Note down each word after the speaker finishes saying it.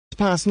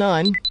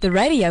9. The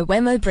Radio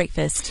Wammo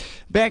Breakfast.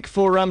 Back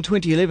for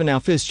 2011, our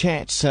first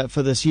chat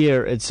for this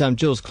year. It's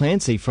Jules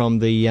Clancy from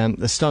the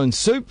Stone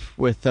Soup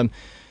with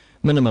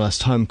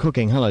Minimalist Home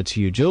Cooking. Hello to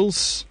you,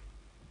 Jules.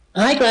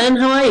 Hi, Glenn.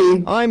 How are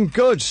you? I'm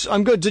good.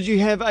 Did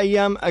you have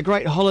a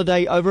great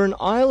holiday over in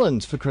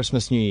Ireland for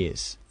Christmas, New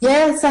Year's?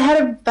 Yes, I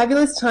had a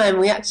fabulous time.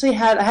 I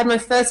had my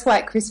first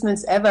white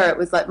Christmas ever. It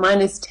was like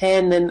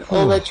 -10 and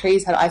all the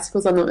trees had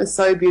icicles on them. It was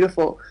so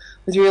beautiful.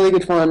 It was really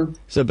good fun.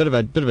 So a bit of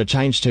a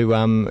change to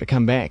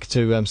come back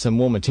to some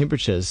warmer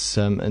temperatures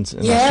in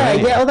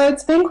Australia. Yeah. Although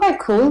it's been quite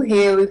cool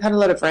here, we've had a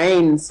lot of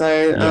rain, so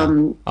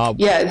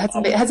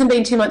it hasn't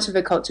been too much of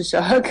a culture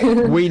shock.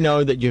 We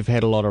know that you've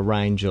had a lot of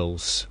rain,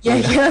 Jules.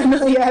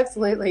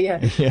 Absolutely,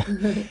 yeah.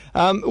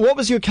 What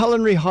was your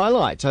culinary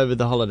highlight over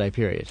the holiday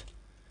period?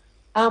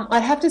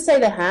 I'd have to say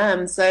the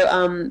ham.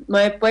 So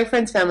my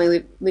boyfriend's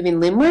family live in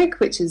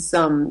Limerick, which is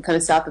kind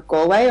of south of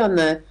Galway on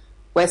the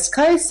West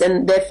Coast,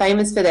 and they're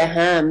famous for their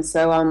ham.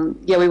 So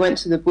we went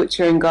to the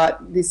butcher and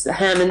got this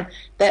ham, and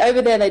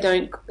over there they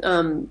don't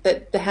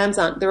the hams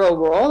they're all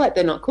raw, like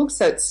they're not cooked,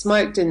 so it's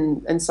smoked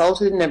and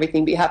salted and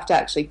everything, but you have to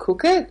actually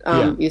cook it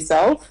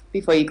yourself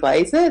before you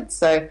glaze it.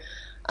 So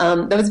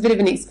that was a bit of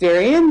an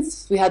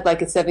experience. We had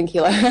like a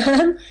 7-kilo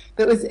ham,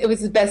 but it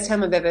was the best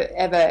ham I've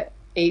ever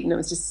eaten. It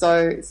was just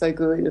so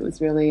good. It was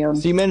really so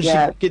you managed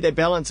to get that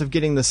balance of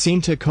getting the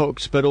centre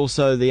cooked but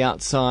also the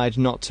outside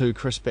not too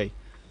crispy.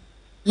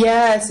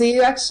 Yeah, so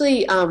you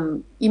actually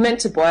you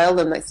meant to boil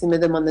them, like simmer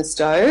them on the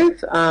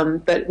stove,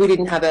 but we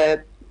didn't have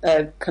a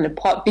kind of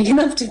pot big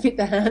enough to fit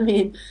the ham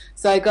in.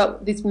 So I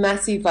got this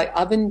massive like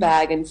oven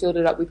bag and filled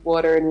it up with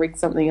water and rigged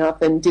something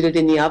up and did it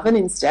in the oven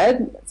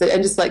instead.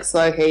 And just like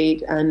slow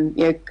heat, and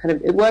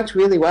it worked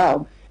really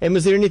well. And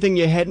was there anything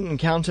you hadn't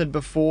encountered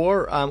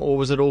before, or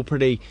was it all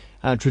pretty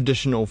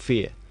traditional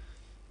fare?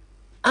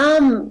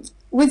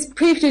 It was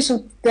pretty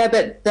traditional there,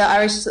 but the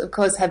Irish, of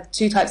course, have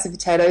 2 types of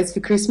potatoes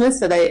for Christmas,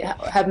 so they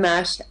have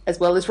mash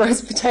as well as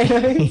roast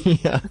potatoes.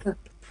 Yeah.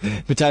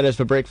 Potatoes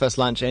for breakfast,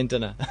 lunch and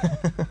dinner.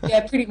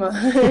 Yeah, pretty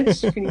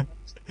much.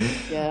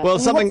 Yeah. Well,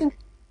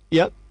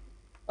 Yep.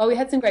 Oh, we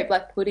had some great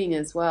black pudding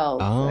as well.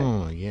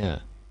 Oh, so.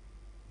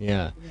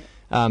 Yeah.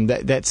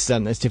 That's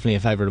definitely a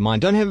favourite of mine.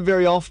 Don't have it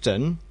very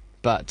often,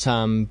 but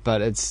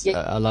it's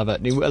I love it.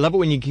 I love it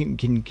when you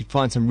can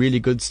find some really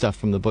good stuff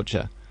from the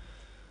butcher.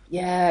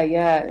 Yeah,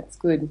 it's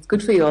good. It's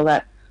good for you, all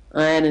that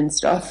iron and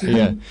stuff.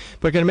 Yeah,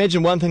 but I can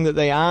imagine one thing that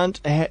they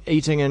aren't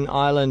eating in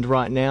Ireland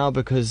right now,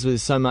 because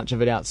there's so much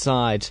of it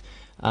outside,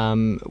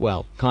 kind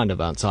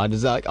of outside,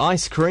 is like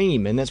ice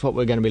cream, and that's what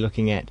we're going to be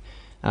looking at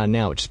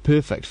now, which is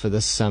perfect for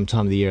this time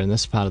of the year in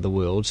this part of the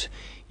world.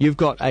 You've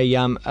got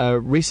a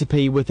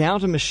recipe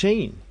without a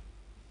machine.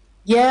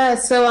 Yeah,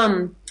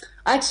 so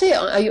actually,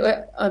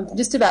 I'm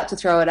just about to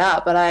throw it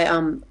out, but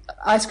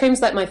ice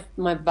cream's like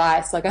my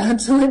vice. Like, I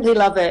absolutely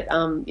love it.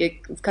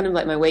 It's kind of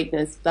like my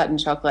weakness, that and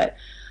chocolate.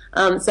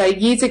 So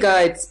years ago,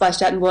 I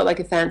splashed out and bought like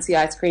a fancy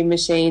ice cream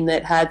machine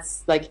that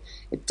has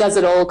it does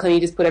it all. Kind of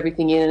you just put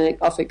everything in and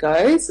off it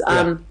goes.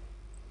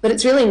 But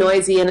it's really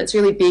noisy and it's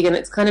really big and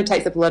it kind of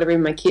takes up a lot of room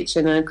in my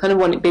kitchen. And I've kind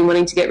of been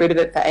wanting to get rid of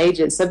it for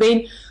ages. So I've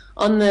been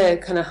on the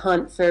kind of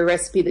hunt for a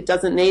recipe that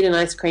doesn't need an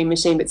ice cream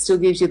machine but still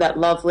gives you that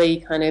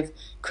lovely kind of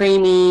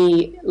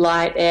creamy,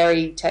 light,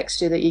 airy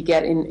texture that you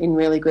get in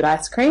really good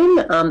ice cream.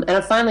 And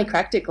I finally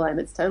cracked it, Glenn.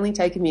 It's only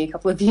taken me a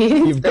couple of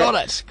years. You've got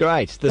it.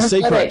 Great. The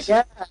secret.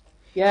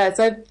 Yeah.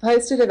 So I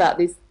posted about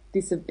this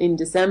in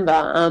December.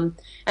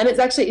 And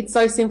it's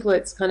so simple.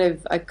 It's kind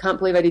of, I can't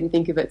believe I didn't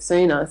think of it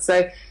sooner.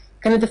 So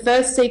kind of the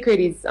first secret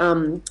is,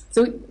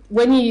 so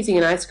when you're using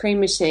an ice cream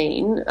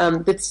machine,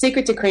 the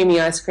secret to creamy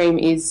ice cream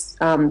is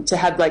to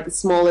have like the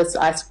smallest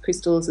ice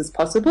crystals as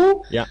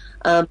possible. Yeah.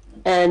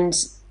 And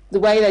the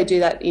way they do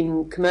that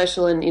in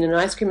commercial and in an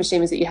ice cream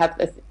machine is that you have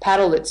a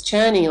paddle that's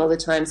churning all the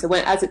time. So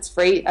as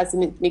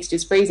the mixture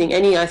is freezing,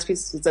 any ice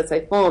crystals that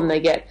they form, they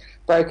get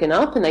broken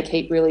up and they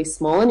keep really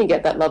small, and you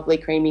get that lovely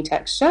creamy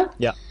texture.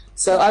 Yeah.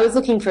 So I was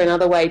looking for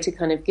another way to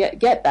kind of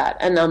get that,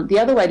 and the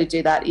other way to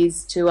do that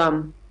is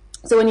to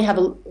so when you have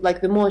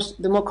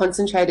the more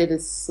concentrated a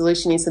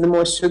solution is, so the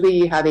more sugar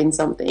you have in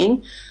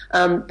something,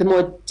 the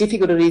more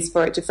difficult it is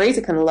for it to freeze.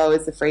 It kind of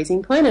lowers the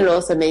freezing point, and it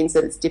also means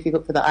that it's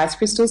difficult for the ice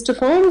crystals to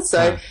form.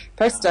 So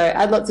presto,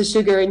 add lots of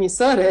sugar and you're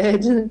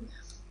sorted.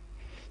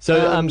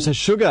 So so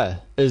sugar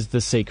is the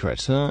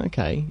secret.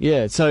 Okay,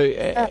 yeah. So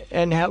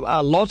and how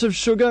a lot of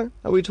sugar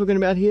are we talking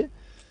about here?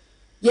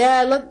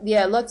 Yeah,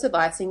 lots of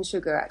icing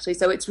sugar actually.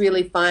 So it's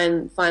really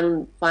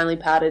finely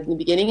powdered in the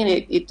beginning, and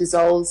it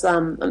dissolves.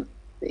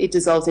 It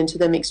dissolves into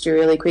the mixture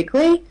really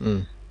quickly.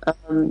 Okay,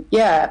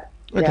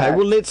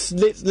 well let's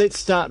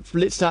start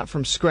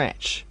from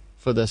scratch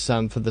for this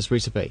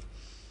recipe.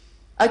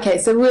 Okay,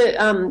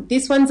 so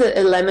this one's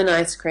a lemon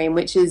ice cream,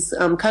 which is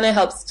kind of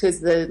helps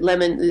because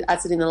the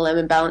acid in the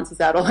lemon balances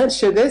out all that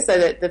sugar, so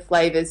that the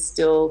flavour's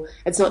still,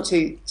 it's not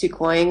too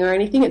cloying or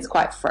anything. It's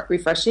quite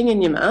refreshing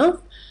in your mouth.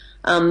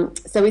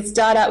 So we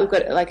start out, we've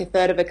got like a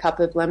third of a cup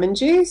of lemon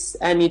juice,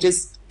 and you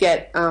just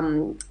get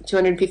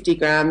 250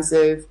 grams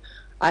of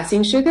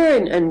icing sugar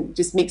and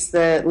just mix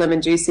the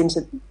lemon juice and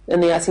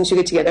the icing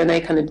sugar together, and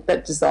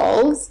that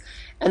dissolves.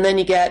 And then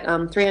you get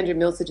 300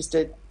 mils, so just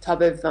a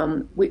tub of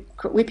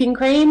whipping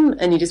cream,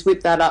 and you just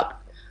whip that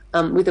up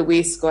with a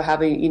whisk or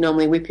however you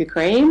normally whip your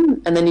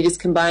cream, and then you just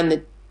combine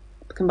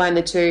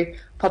the two,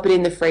 pop it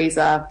in the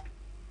freezer,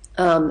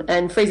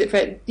 and freeze it for.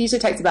 It usually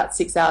takes about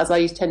 6 hours.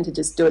 I tend to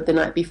just do it the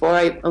night before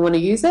I want to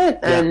use it,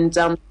 and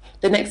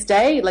the next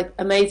day, like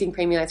amazing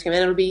creamy ice cream,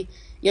 and it'll be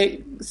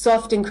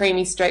soft and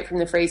creamy straight from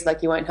the freezer.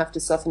 Like you won't have to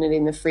soften it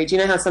in the fridge. You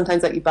know how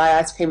sometimes like you buy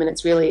ice cream and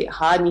it's really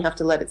hard and you have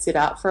to let it sit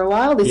out for a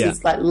while. This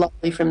is like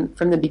lovely from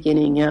the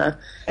beginning. Yeah,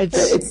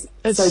 it's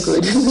so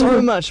good.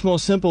 So much more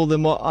simple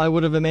than what I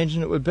would have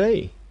imagined it would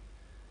be.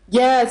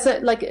 Yeah, so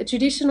like a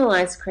traditional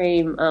ice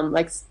cream,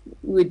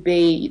 would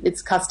be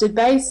it's custard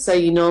based. So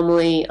you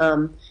normally,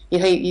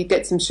 you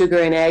get some sugar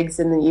and eggs,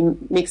 and then you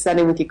mix that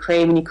in with your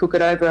cream, and you cook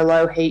it over a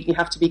low heat. You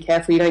have to be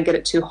careful you don't get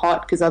it too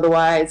hot, because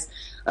otherwise,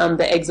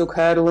 the eggs will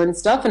curdle and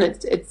stuff. And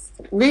it's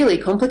really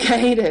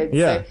complicated.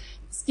 Yeah. So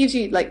this gives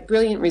you like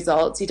brilliant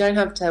results. You don't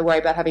have to worry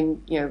about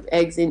having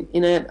eggs in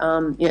it.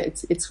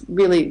 It's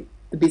really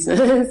the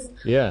business.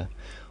 Yeah.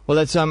 Well,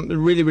 that's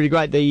really, really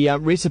great. The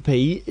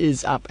recipe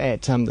is up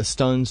at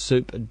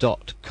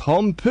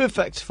thestonesoup.com.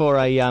 Perfect for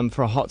a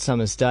hot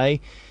summer's day.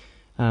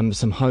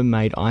 Some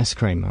homemade ice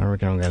cream. I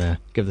reckon I'm going to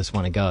give this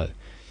one a go.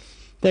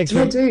 Thanks.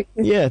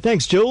 Yeah,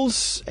 thanks,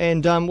 Jules.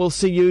 And we'll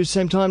see you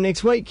same time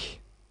next week.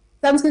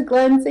 Sounds good,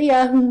 Glenn. See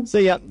ya.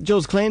 See ya.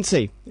 Jules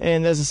Clancy.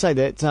 And as I say,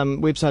 that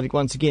website,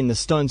 once again,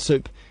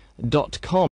 thestonesoup.com.